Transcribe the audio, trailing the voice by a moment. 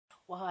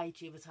Why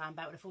Tuber time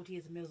back with the 40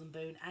 years of Mills and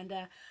Boon. And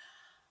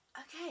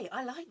okay,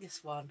 I like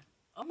this one.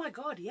 Oh my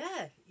god,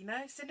 yeah, you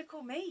know,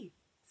 cynical me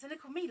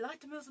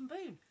liked the Mills and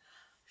Boon.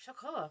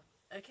 Shocker.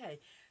 Okay,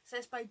 so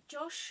it's by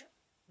Josh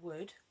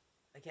Wood.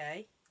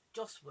 Okay,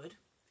 Joss Wood,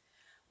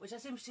 which I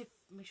seem to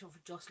be short for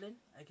Jocelyn.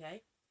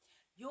 Okay,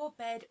 Your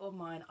Bed or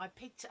Mine. I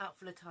picked it up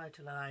for the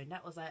title alone.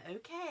 That was like,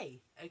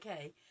 okay,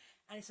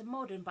 and it's a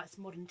modern, but it's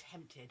modern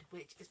tempted,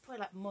 which is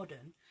probably like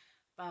modern,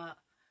 but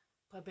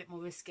a bit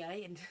more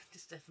risque, and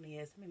this definitely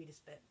is. Let me read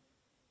this bit.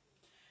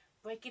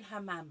 Breaking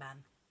her man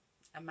ban.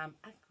 Oh my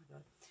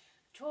god.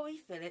 Tori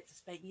Phillips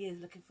spent years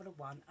looking for the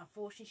one.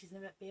 Unfortunately, she's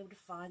never been able to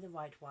find the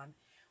right one.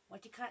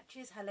 When she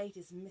catches her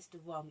latest Mr.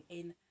 Wrong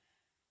in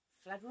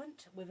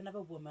flagrant with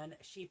another woman,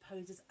 she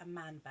poses a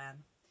man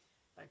ban.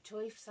 But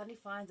Tori suddenly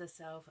finds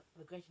herself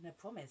regretting her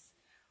promise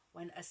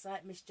when a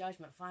slight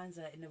misjudgment finds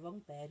her in the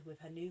wrong bed with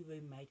her new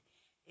roommate,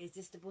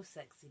 irresistible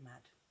sexy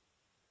Matt.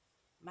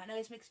 Matt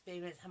knows from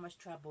experience how much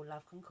trouble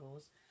love can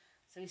cause,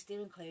 so he's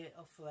steering clear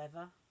of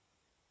forever.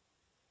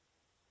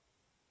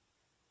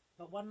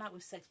 But one night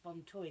with sex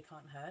bomb Tori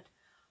can't hurt.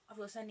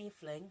 After it's only a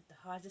fling, the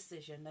hardest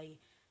decision they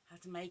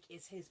have to make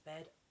is his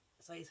bed,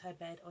 so it's her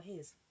bed or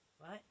his,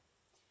 right?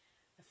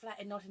 The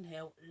flat in Notting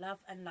Hill, love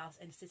and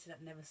lust in a city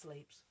that never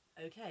sleeps.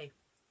 Okay.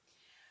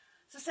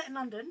 So it's set in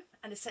London,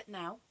 and it's set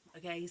now,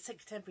 okay, it's set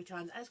contemporary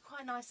times, and it's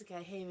quite nice to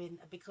get hearing,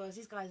 because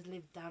these guys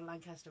live down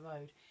Lancaster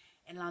Road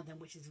in London,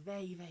 which is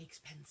very, very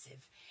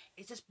expensive.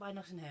 It's just by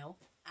Notting Hill,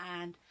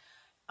 and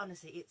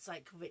honestly, it's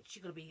like rich.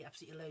 You've got to be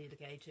absolutely loaded,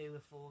 okay, to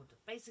afford.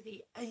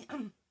 Basically,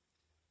 a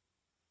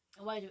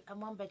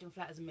one bedroom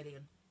flat is $1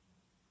 million.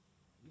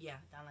 Yeah,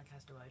 down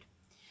Lancaster Road.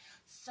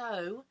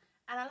 So,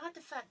 and I like the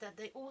fact that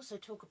they also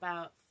talk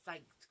about,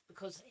 like,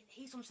 because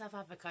he's from South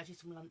Africa, she's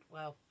from London,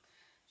 well,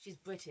 she's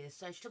British,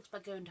 so she talks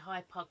about going to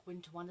Hyde Park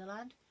Winter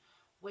Wonderland,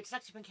 which has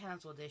actually been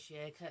cancelled this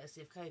year,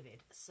 courtesy of COVID.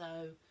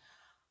 So,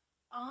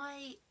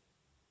 I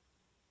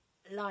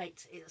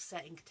liked it's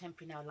set in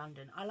contemporary now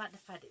London. I like the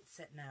fact it's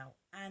set now,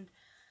 and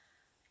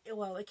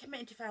well, it came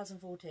out in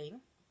 2014,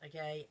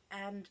 okay,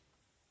 and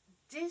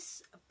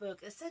this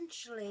book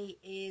essentially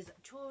is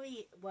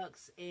Tori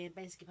works in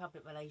basically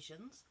public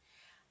relations,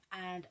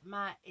 and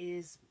Matt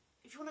is,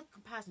 if you want a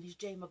comparison, he's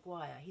Jay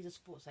Maguire. He's a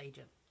sports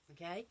agent,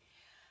 okay.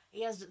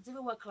 He has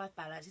zero work-life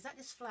balance. He's at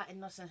this flat in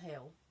Notting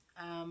Hill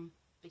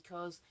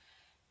because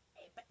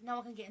no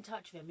one can get in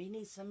touch with him. He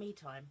needs some me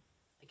time.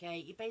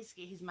 Okay,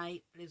 his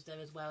mate lives there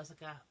as well. It's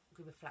like a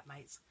group of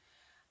flatmates,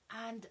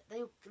 and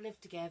they all live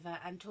together.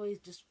 And Tori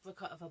just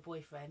broke up with her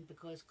boyfriend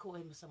because caught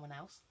him with someone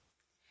else,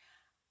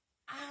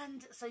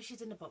 and so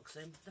she's in the box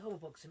room, the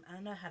horrible box room. And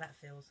I know how that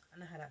feels.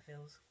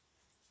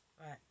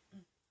 Right,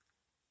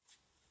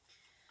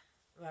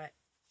 right.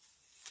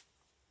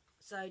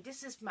 So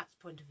this is Matt's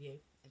point of view,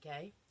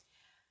 okay,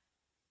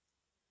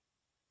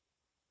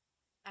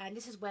 and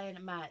this is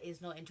when Matt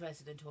is not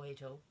interested in Tori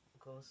at all, of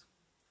course.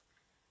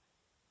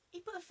 He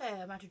put a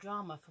fair amount of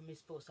drama from his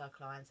sports star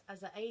clients, as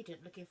the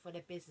agent looking for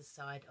their business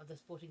side of their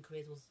sporting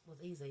careers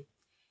was easy.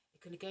 He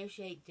could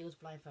negotiate deals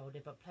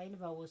blindfolded, but playing the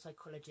role of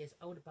psychologist,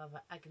 older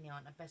brother, agony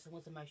aunt and best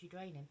was emotionally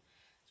draining.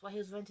 That's why he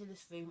was renting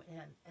this room in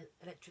an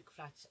electric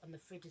flat on the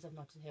fringes of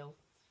Notting Hill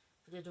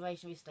for the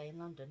duration of his stay in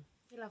London.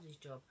 He loved his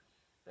job,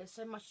 but there's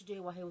so much to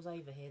do while he was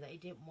over here that he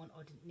didn't want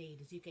or didn't need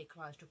his UK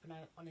clients dropping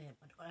on him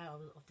on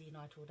hours of the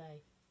night all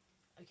day.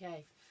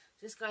 Okay,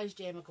 so this guy is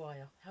Jay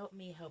Maguire. Help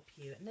me help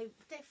you. And they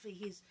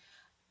definitely,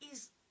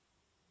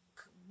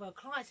 well,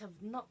 clients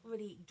have not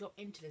really dropped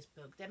into this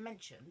book. They're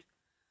mentioned,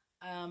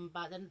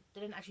 but then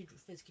they didn't actually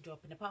physically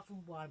drop in, apart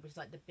from one, which is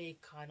like the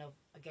big kind of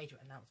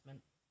engagement announcement.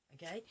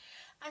 Okay,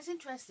 and it's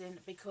interesting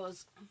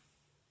because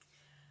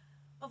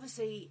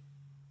obviously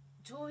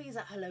Tori is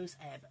at her lowest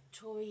ebb.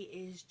 Tori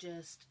is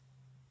just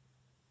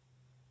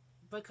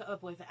broke up her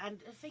boyfriend, and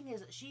the thing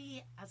is,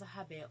 she has a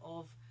habit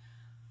of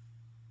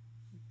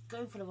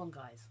going for the wrong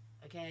guys.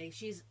 Okay,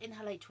 she's in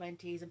her late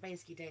 20s and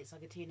basically dates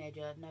like a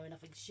teenager, knowing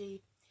nothing.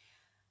 She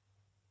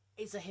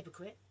is a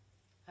hypocrite.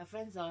 Her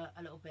friends are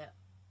a little bit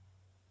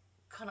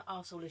kind of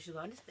arsehole-ish as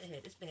well. And this bit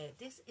here,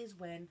 this is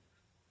when,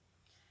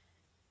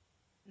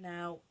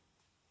 now,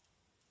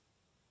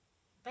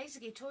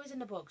 basically Tori's in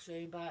the box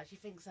room, but she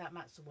thinks that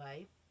Matt's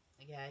away,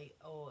 okay,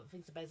 or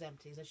thinks the bed's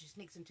empty, so she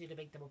sneaks into the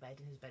big double bed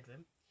in his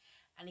bedroom,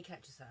 and he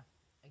catches her,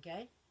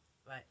 okay,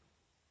 right.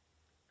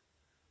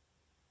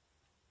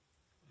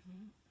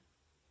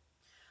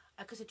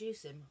 I could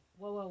seduce him.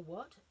 Whoa,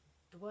 what?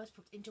 The words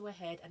popped into her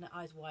head and her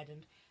eyes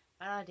widened.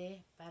 Bad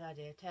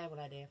idea, terrible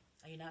idea.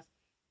 Are you nuts?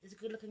 He's a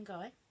good looking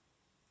guy.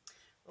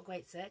 What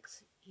great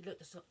sex. He looked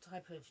the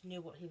type of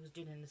knew what he was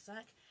doing in the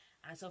sack,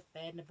 and a soft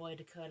bed and a boy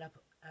to curl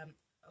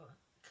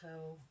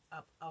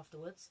up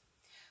afterwards.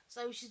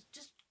 So she's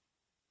just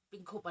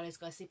been caught by this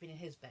guy sleeping in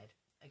his bed.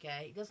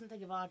 Okay, he doesn't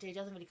take advantage, he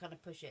doesn't really kind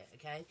of push it.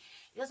 Okay,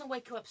 he doesn't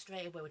wake her up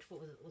straight away, which I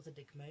thought was a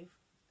dick move.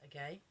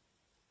 Okay.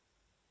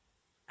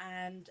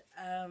 And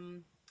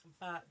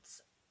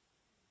but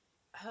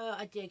her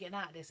idea of getting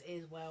out of this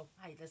is, well,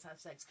 hey, let's have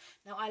sex.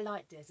 Now, I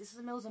like this. This is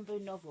a Mills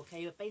Boon novel,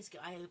 okay? But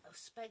basically, I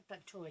expect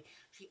that Tori,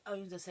 she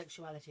owns her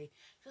sexuality.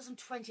 She's some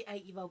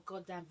 28-year-old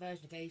goddamn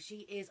version, okay?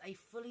 She is a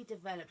fully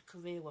developed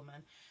career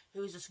woman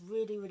who is just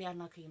really, really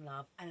unlucky in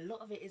love. And a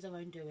lot of it is her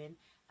own doing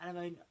and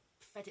her own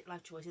pathetic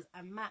life choices.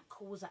 And Matt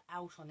calls her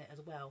out on it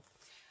as well.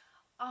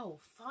 Oh,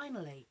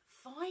 finally,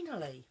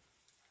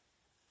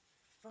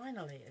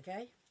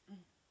 okay?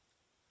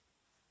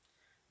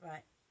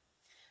 Right.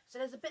 So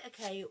there's a bit,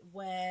 okay,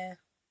 where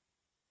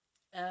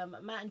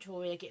Matt and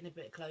Tori are getting a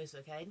bit closer,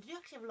 okay? And they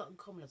actually have a lot in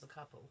common as a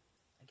couple,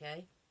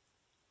 okay?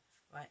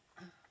 Right.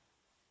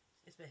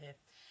 This bit here.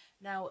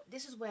 Now,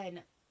 this is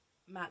when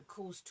Matt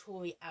calls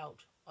Tori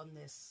out on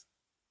this,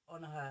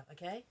 on her,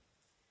 okay?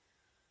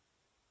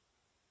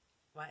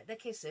 Right, they're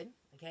kissing,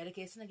 okay? They're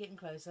kissing, they're getting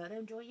closer. They're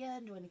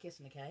enjoying the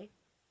kissing, okay?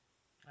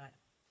 Right.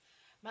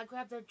 Matt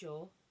grabbed her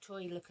jaw.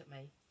 Tori, look at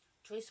me.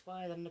 Tori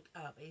smiled and looked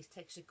up at his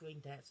textured green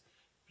depths.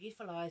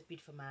 Beautiful eyes,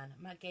 beautiful man.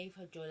 Matt gave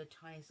her joy the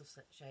tiniest of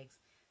shakes.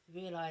 He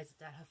realised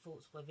that her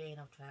thoughts were veering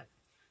off track.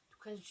 The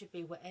question should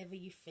be, whatever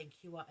you think,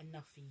 you are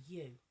enough for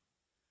you.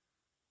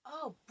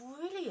 Oh,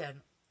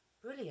 brilliant.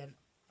 Brilliant.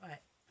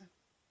 Right.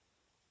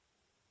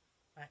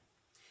 Right.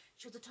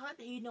 She was the type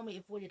that he normally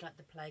avoided like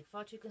the plague,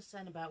 far too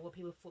concerned about what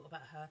people thought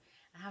about her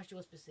and how she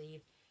was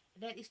perceived.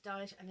 Innately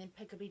stylish and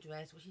impeccably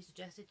dressed, which he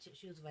suggested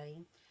she was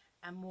vain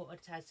and more a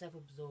tad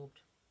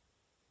self-absorbed.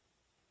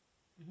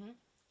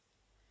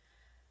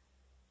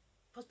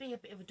 Possibly a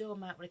bit of a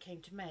doormat when it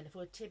came to men, if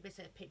all the tidbits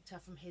that picked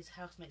up from his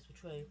housemates were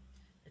true.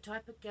 The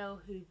type of girl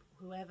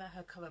whoever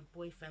her current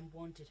boyfriend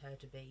wanted her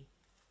to be.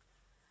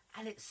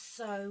 And it's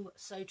so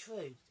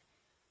true.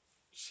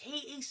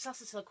 He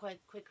susses her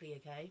quite quickly,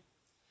 okay?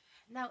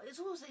 Now, it's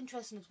also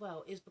interesting as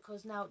well, is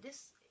because now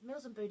this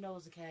Mills and Boon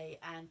knows, okay,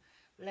 and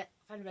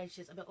family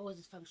relationships are always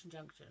dysfunction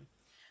junction.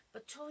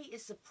 But Tori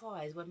is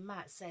surprised when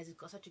Matt says he's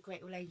got such a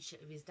great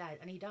relationship with his dad,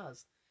 and he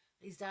does.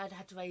 His dad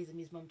had to raise him,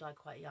 his mum died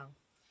quite young.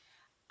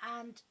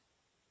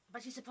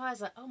 But she's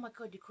surprised, like, oh my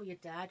god, you call your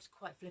dad,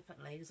 quite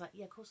flippantly. He's like,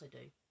 yeah, of course I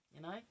do,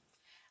 you know?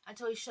 And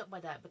Tori's shocked by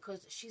that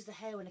because she's the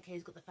heroine, okay,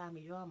 who's got the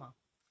family drama.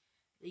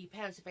 The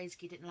parents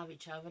basically didn't love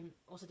each other and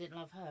also didn't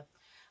love her.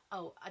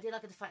 Oh, I did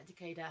like the fact,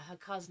 okay, that her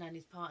cousin and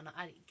his partner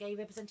gave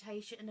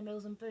representation in the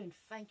Mills and Boon.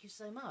 Thank you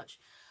so much.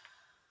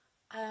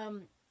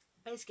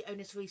 Basically owned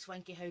this really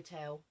swanky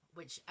hotel,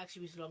 which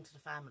actually belonged to the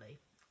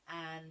family.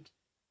 And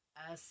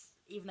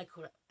even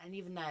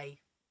they,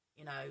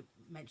 you know,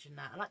 mentioned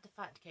that. I like the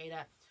fact, okay,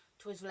 that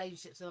Tori's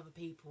relationships with other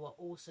people are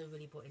also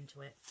really put into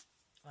it.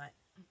 Right,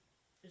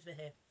 just a bit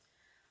here.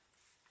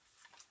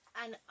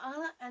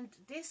 And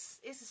this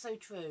is so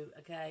true,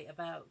 okay,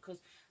 about, because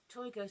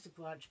Tori goes to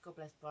brunch, God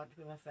bless brunch,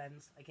 with her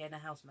friends, again, her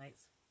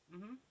housemates.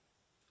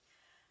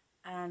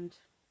 And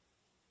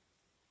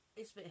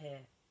this bit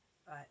here,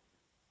 right.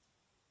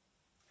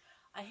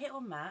 I hit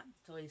on Matt,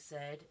 Tori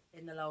said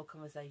in the lower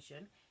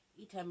conversation.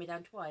 He turned me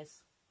down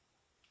twice.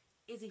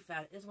 Izzy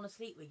found it, doesn't want to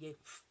sleep with you.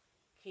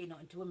 Key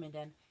not into women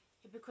then.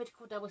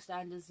 Hypocritical double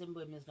standards in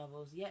women's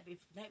novels. Yep,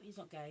 no, he's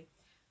not gay.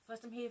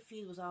 First time he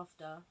refused was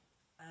after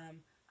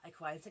I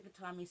cried. The second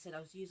time he said I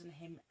was using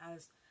him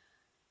as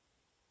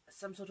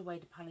some sort of way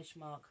to punish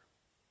Mark.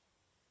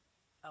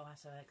 Oh,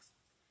 that's her ex.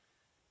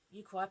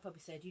 You cry, Poppy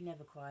said. You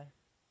never cry.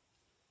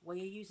 Were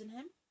you using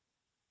him?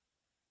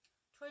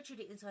 Troy chewed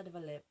the inside of her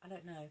lip. I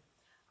don't know.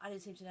 I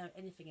didn't seem to know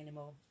anything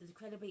anymore. He's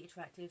incredibly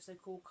attractive, so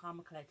cool, calm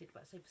and collected,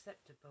 but so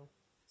perceptible.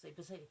 So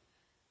perceptive.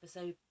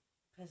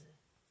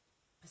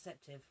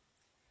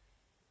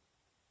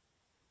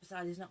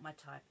 Besides, he's not my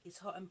type. He's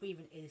hot and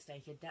breathing,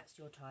 irritated. That's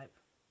your type.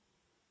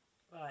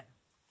 Right.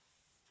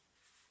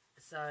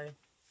 So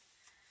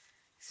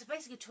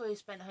basically Tori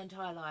spent her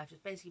entire life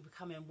just basically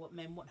becoming what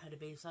men want her to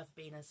be, instead of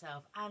being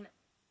herself. And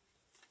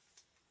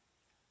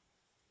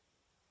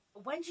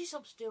when she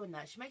stops doing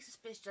that, she makes a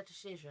split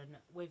decision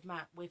with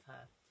Matt, with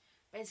her.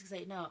 Basically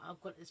say, no, I've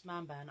got this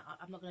man band.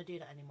 I'm not going to do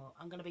that anymore.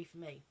 I'm going to be for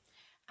me.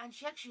 And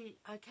she actually,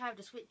 her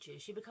character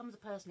switches. She becomes the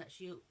person that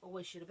she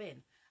always should have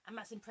been. And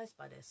Matt's impressed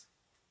by this.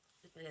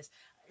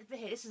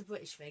 This is a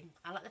British thing.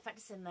 I like the fact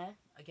it's in there,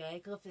 okay?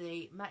 Because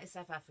obviously Matt is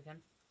South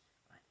African.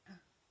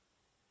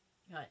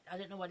 Right, I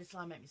don't know why this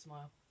line made me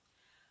smile.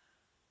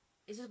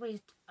 This is when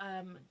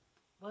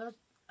well,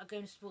 I'm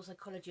going to sports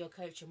psychology or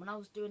coaching. When I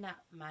was doing that,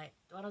 mate,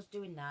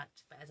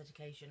 as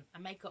education, a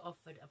mate got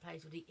offered a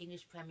place with the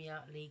English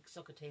Premier League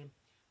soccer team.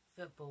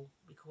 Football,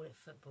 we call it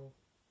football.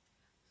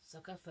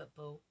 Soccer,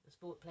 football, the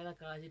sport played by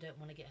guys who don't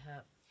want to get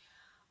hurt.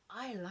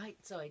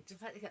 The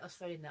fact that I was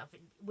throwing that, I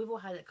think we've all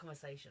had that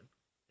conversation,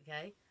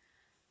 okay?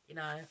 You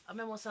know, I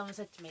remember when someone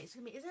said to me, is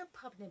there a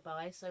pub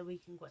nearby so we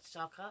can watch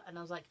soccer? And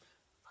I was like,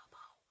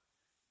 football,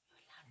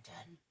 you're in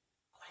London,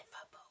 call it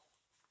football.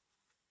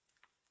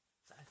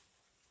 So,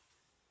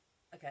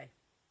 okay.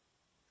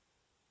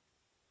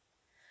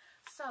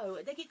 So,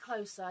 they get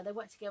closer, they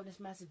work together on this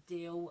massive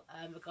deal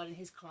regarding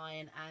his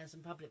client and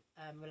some public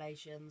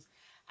relations.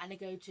 And they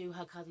go to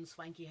her cousin's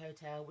swanky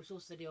hotel, which is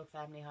also the old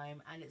family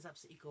home, and it's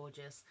absolutely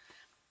gorgeous.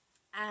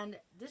 And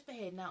this bit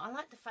here, now I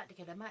like the fact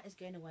that Matt is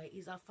going away.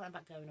 He's upfront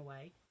about going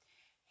away.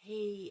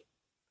 He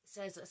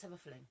says, let's have a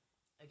fling,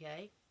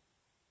 okay?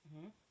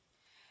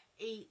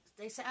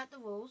 They set out the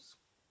rules.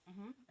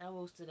 There are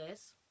rules to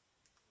this.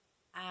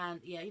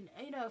 And yeah,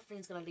 you know a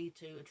fling's going to lead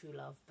to a true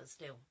love, but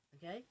still,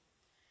 okay?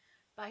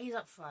 But he's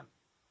upfront.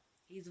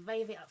 He's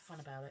very, very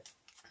upfront about it.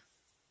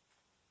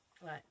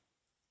 Right.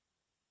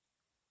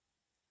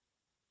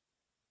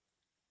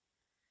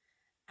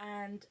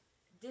 And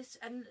this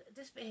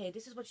bit here,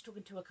 this is what she's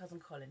talking to her cousin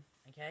Colin,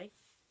 okay?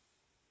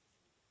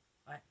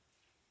 Right.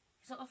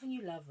 He's not offering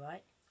you love,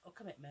 right? Or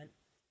commitment.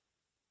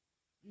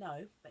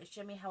 No, but it's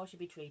showing me how I should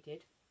be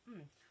treated.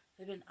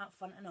 He's been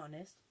upfront and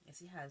honest. Yes,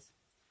 he has.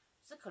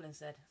 So Colin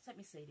said, let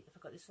me see if I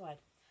got this right.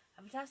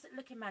 A fantastic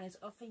looking man is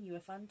offering you a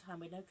fun time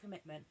with no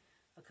commitment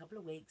for a couple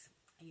of weeks,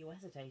 and you're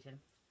hesitating.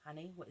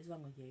 Honey, what is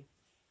wrong with you?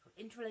 Your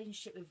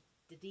interrelationship with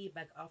the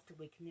D-bag after a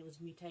week, and it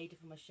was mutated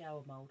from a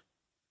shower mould.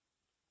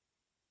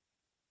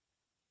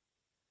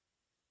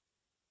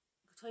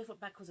 Toy foot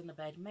backwards on the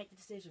bed. Make the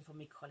decision for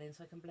me, Colin,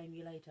 so I can blame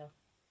you later.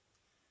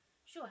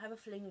 Sure, have a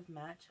fling with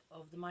Matt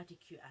of the mighty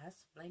cute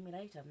ass. Blame me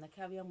later. Now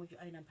carry on with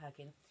your own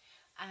unpacking.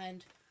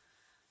 And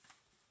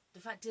the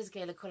fact is,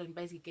 Gayle, Colin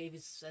basically gave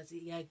his, says,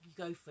 yeah, you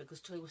go for it,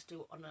 because Toy was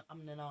still on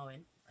an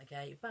ahhing,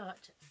 okay?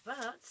 But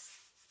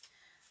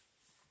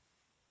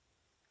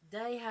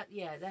they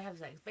have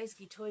sex.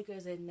 Basically, Toy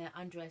goes in there,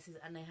 undresses,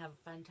 and they have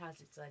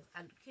fantastic sex.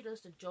 And kudos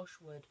to Josh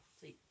Wood.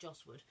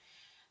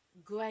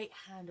 Great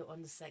handle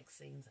on the sex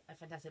scenes,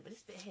 fantastic. But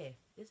this bit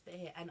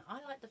here, and I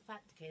like the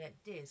fact, okay, that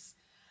this,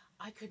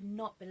 I could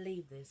not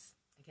believe this,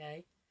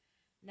 okay.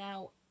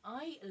 Now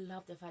I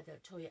love the fact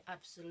that Toya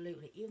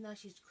absolutely, even though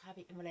she's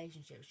crappy in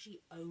relationships,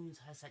 she owns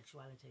her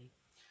sexuality.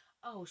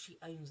 Oh, she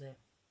owns it,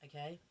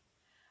 okay.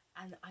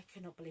 And I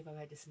cannot believe I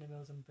read this in the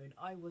Mills Boon.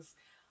 I was,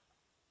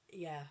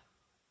 yeah,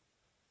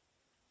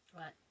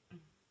 right.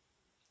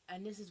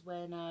 And this is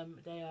when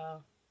they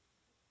are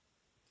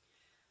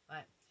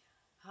right.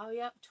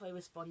 Hurry up, Toy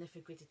responded for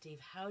gritted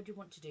teeth. How do you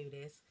want to do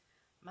this?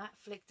 Matt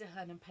flicked at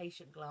her an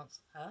impatient glance.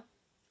 Huh?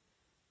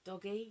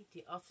 Doggy,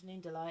 the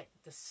afternoon delight,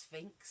 the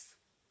Sphinx.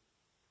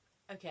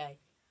 Okay.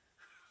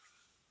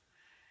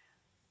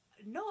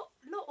 Not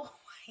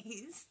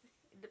always.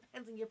 It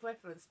depends on your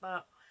preference,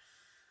 but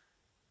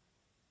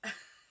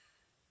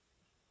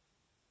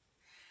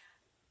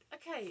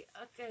okay.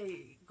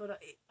 God,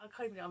 I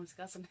can't even. I'm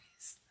discussing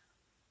this.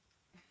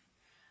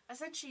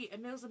 Essentially, a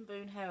Mills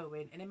Boon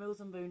heroine in a Mills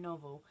Boon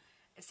novel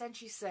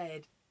essentially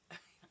said,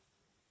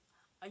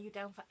 "Are you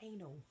down for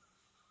anal?"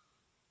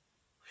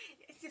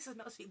 This is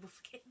not suitable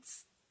for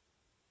kids.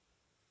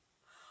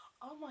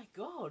 Oh my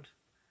god.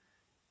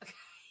 Okay.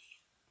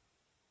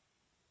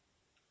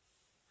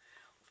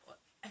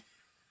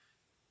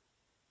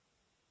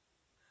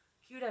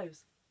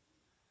 Kudos.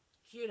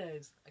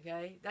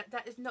 Okay,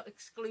 that is not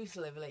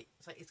exclusively,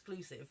 it's like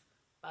exclusive,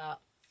 but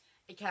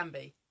it can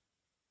be.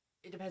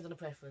 It depends on the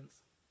preference.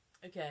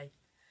 Okay.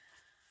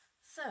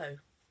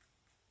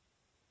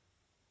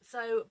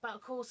 But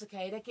of course,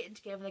 okay, they're getting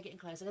together, they're getting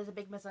closer. There's a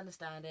big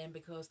misunderstanding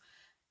because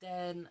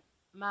then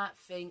Matt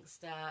thinks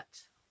that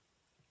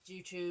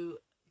due to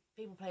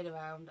people played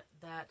around,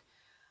 that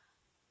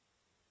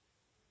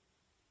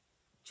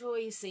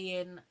Joy is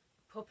seeing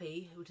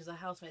Poppy, which is her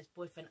housemate's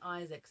boyfriend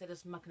Isaac, they're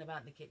just mucking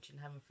about in the kitchen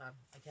having fun,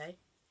 okay?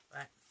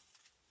 Right.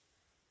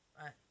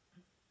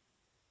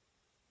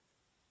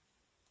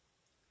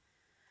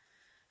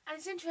 And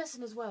it's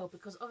interesting as well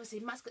because obviously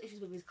Matt's got issues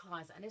with his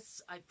clients, and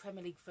this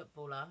Premier League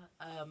footballer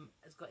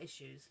has got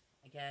issues,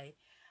 okay?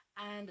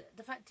 And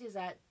the fact is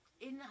that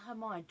in her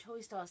mind,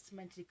 Tori starts to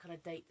mentally kind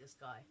of date this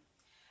guy.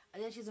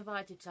 And then she's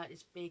invited to like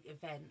this big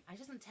event, and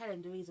she doesn't tell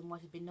him the reason why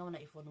she's been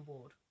nominated for an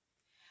award.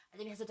 And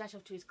then he has to dash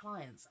off to his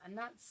clients, and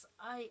that's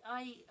I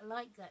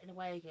like that in a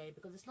way, okay,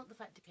 because it's not the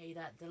fact, okay,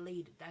 that the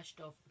lead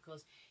dashed off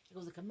because he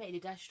wasn't committed. He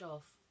dashed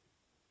off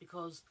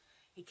because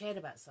he cared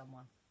about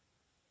someone.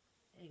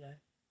 There you go.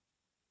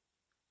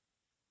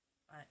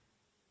 Right.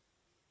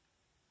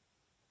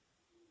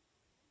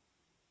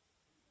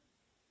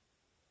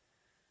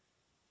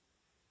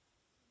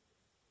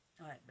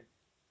 Right,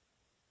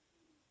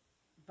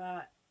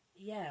 but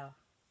yeah,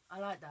 I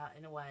like that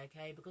in a way,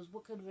 okay, because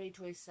what can really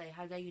Troy say?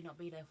 How dare you not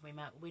be there for me,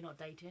 Matt? We're not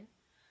dating,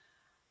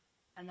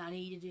 and I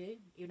needed you,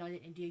 even though I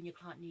didn't do, and your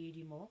client needed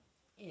you more.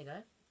 Here you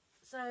go.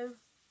 So,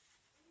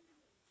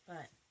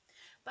 right,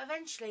 but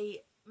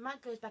eventually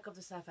Matt goes back up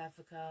to South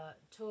Africa.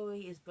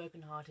 Tori is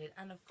brokenhearted,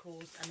 and of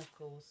course,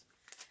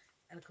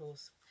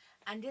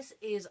 and this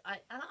is I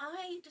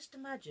just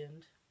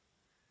imagined.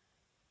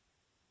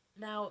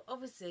 Now,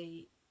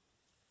 obviously,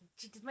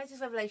 she made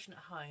this revelation at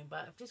home,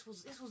 but if this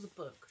was a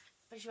book,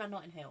 especially around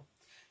Notting Hill,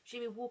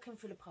 she'd be walking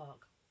through the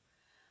park.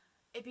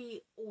 It'd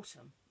be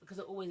autumn, because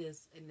it always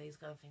is in these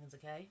kind of things,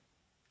 okay?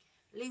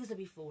 Leaves would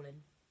be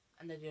falling,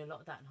 and they do a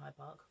lot of that in Hyde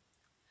Park,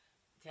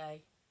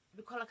 okay? It'd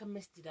be quite like a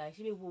misty day.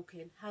 She'd be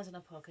walking, hands in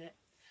her pocket,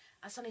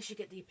 and suddenly she'd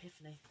get the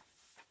epiphany.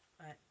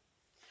 Right.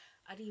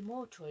 I need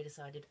more, Troy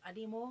decided. I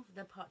need more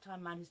than a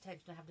part-time man whose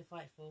tension I have to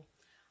fight for.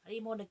 I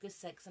need more than good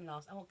sex and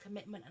laughs. I want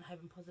commitment and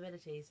hope and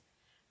possibilities.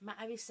 Matt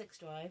Abbey's sex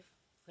drive,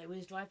 so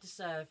his drive to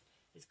serve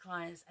his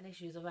clients and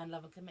issues around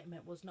love and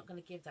commitment, was not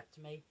going to give that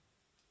to me.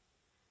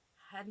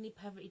 Hadn't he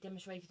perfectly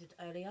demonstrated it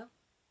earlier?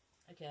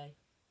 Okay.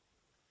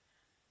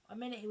 A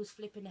minute he was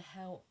flipping the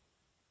hell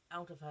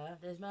out of her.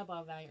 There's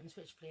mobile rang and the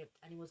switch flipped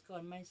and he was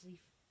gone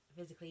mentally,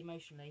 physically,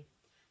 emotionally.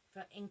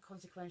 Felt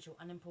inconsequential,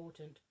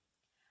 unimportant.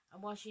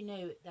 And while she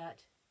knew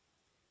that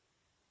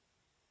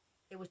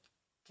it was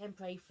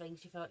temporary thing,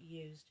 she felt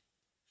used.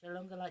 She no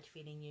longer liked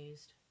feeling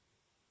used.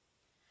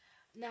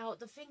 Now,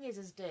 the thing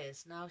is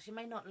this. Now, she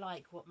may not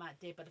like what Matt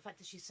did, but the fact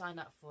that she signed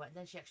up for it and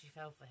then she actually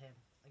fell for him.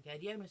 Okay,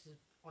 the onus is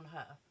on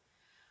her.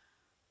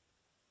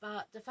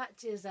 But the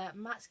fact is that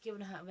Matt's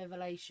given her a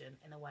revelation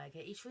in a way.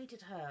 Okay, he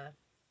treated her,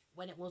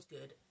 when it was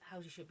good,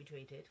 how she should be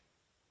treated.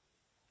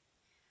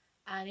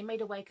 And he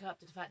made her wake up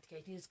to the fact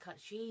that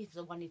she's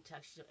the one who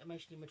actually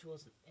emotionally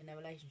matures in their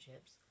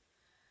relationships.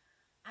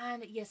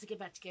 And yes, they get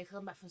back together,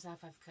 come back from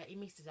South Africa, he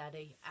meets his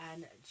daddy,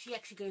 and she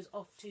actually goes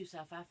off to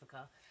South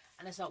Africa,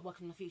 and they start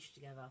working on the future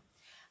together.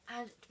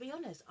 And to be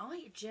honest,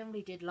 I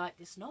generally did like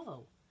this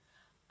novel.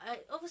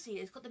 Obviously,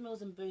 it's got the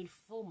Mills and Boon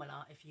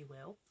formula, if you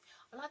will.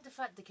 I like the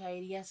fact that, okay,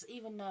 yes,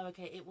 even though,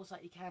 okay, it was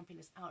slightly campy in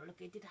its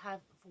outlook, it did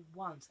have, for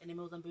once, in the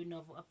Mills and Boon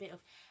novel, a bit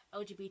of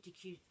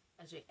LGBTQ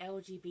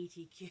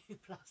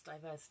plus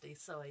diversity,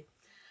 sorry.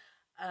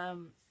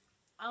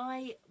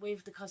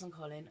 With the cousin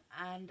Colin,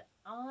 and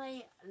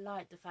I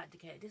liked the fact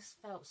that, okay, this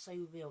felt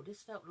so real.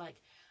 This felt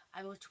like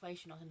a real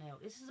situation, not an hell.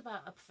 This is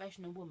about a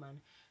professional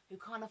woman who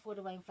can't afford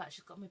a own flat.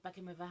 She's got to move back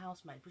in with her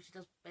housemate, but she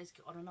does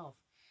basically on and off.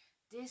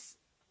 This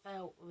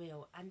felt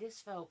real, and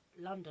this felt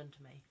London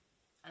to me.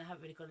 And I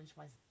haven't really gone into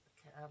my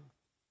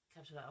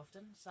capital that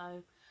often,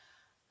 so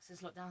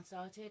since lockdown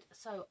started.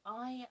 So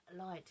I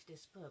liked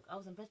this book. I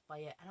was impressed by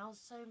it, and I was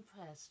so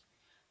impressed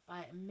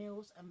by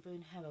Mills and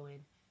Boon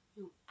heroine,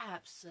 who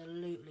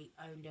absolutely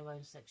owned her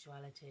own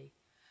sexuality.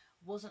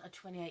 Wasn't a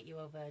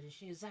 28-year-old virgin.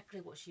 She knew exactly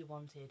what she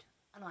wanted,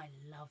 and I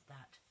love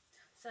that.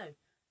 So,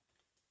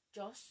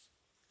 Joss,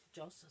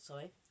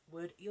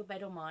 would Your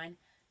Bed or Mine,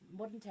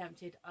 Modern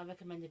Tempted, I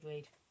recommended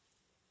read.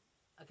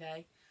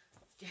 Okay?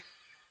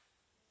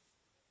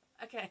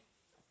 Okay.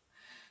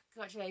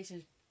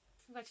 Congratulations,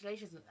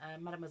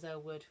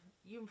 Mademoiselle Wood.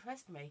 You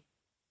impressed me.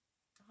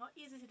 How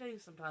easy to do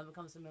sometimes when it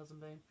comes to Mills and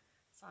Boon.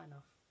 Sign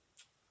off.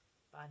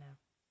 Bye now.